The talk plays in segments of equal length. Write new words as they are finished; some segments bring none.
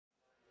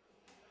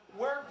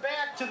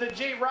to the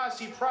J.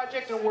 Rossi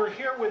Project, and we're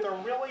here with a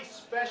really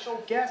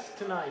special guest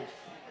tonight.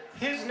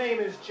 His name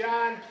is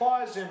John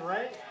Plawzan,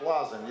 right?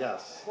 Plawson,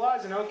 yes.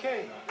 Plawzan,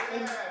 okay.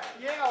 And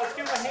yeah, let's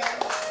give him a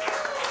hand.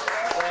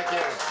 Thank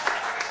you.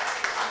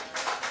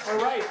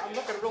 All right, I'm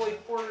looking really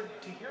forward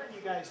to hearing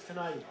you guys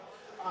tonight.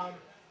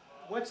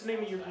 What's the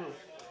name of your group?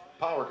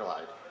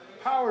 Powerglide.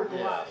 Powerglide.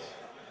 Yes.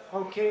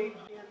 Okay.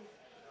 And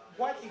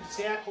what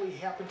exactly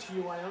happened to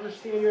you? I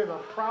understand you have a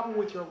problem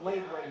with your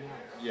leg right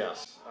now.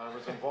 Yes. I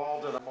was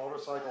involved in a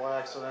motorcycle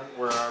accident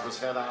where I was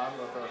head-on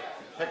with a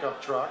pickup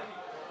truck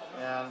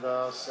and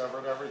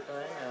severed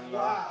everything. And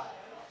wow.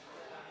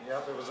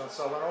 Yep, it was in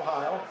Southern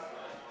Ohio.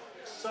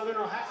 Southern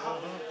Ohio?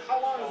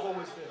 How long ago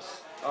was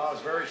this? It was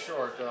very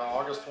short.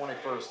 August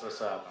 21st this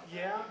happened.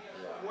 Yeah?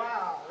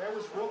 Wow, that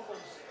was real close.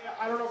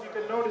 I don't know if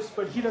you can notice,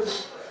 but he's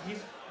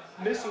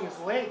missing his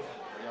leg.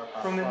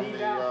 Yep, from the knee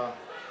down.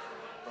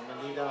 From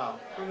the knee down.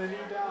 From the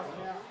knee down,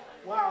 yeah.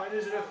 Wow, and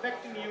is it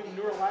affecting you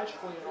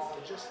neurologically at all?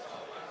 Just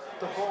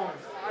the bone?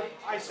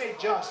 I say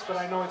just, but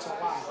I know it's a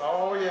lot.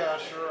 Oh yeah,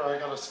 sure. I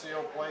got a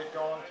steel plate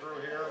going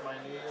through here. My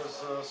knee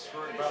is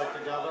screwed back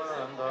together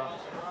and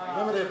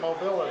limited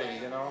mobility,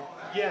 you know.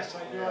 Yes,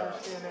 I do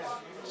understand that.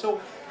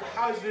 So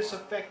how has this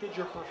affected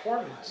your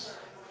performance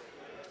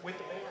with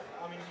the band?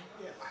 I mean,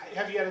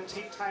 have you had to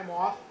take time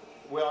off?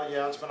 Well,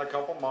 yeah, it's been a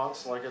couple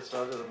months. Like I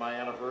said, my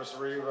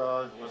anniversary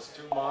was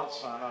 2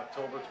 months on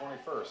October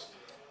 21st.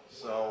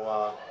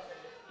 So,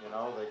 you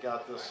know, they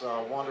got this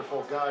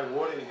wonderful guy,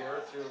 Woody,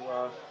 here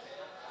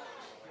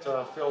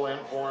to fill in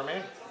for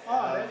me.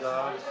 Oh, that's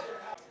nice.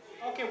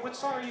 Okay, what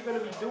song are you going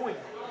to be doing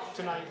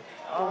tonight?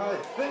 I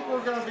think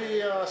we're going to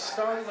be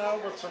starting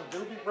out with some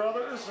Doobie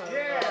Brothers, and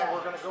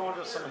we're going to go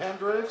into some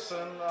Hendrix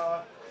and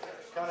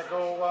kind of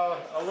go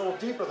a little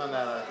deeper than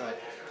that, I think.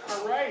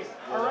 All right,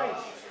 all right.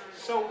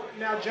 So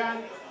now,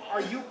 John,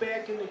 are you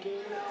back in the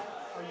game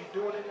now? Are you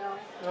doing it now,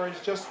 or is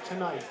it just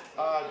tonight?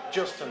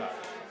 Just tonight.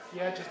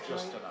 Yeah, just tonight?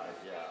 Just tonight,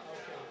 yeah.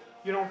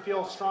 Okay. You don't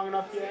feel strong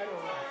enough yet,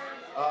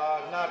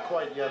 or? Not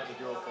quite yet to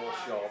do a full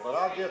show, but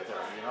I'll get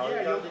there. You know,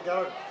 you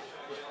got to,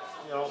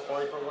 you know,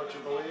 fight for what you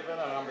believe in,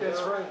 and I'm here.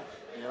 That's right.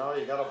 You know,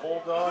 you got to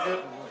bulldog it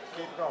and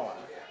keep going.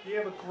 You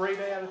have a great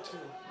attitude.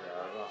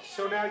 Yeah.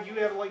 So now you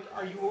have, like,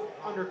 are you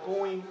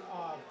undergoing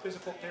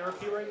physical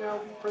therapy right now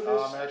for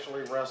this? I'm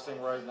actually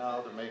resting right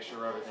now to make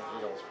sure everything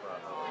heals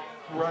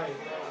properly. Right,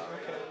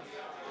 okay.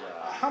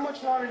 Yeah. How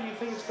much longer do you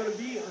think it's going to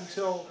be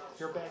until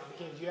you're back in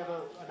the game? Do you have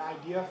an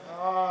idea?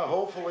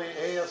 Hopefully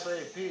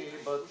ASAP,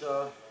 but,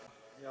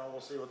 you know,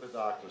 we'll see what the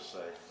doctors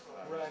say.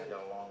 I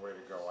got a long way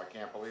to go. I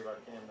can't believe I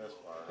came this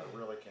far. I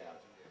really can't.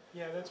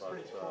 Yeah, that's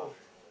pretty cool.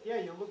 Yeah,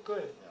 you look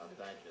good.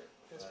 Yeah, thank you.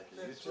 Thank you.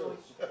 You Really,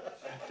 too.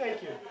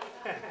 thank you.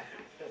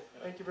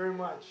 Thank you very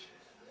much.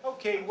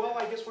 Okay, well,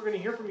 I guess we're going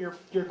to hear from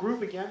your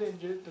group again, and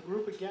the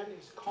group again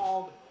is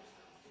called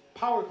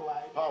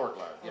Powerglide.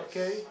 Powerglide, yes.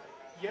 Okay,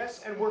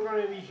 yes, and we're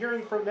going to be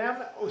hearing from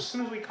them as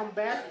soon as we come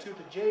back to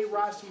the J.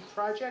 Rossi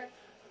Project.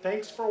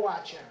 Thanks for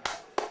watching.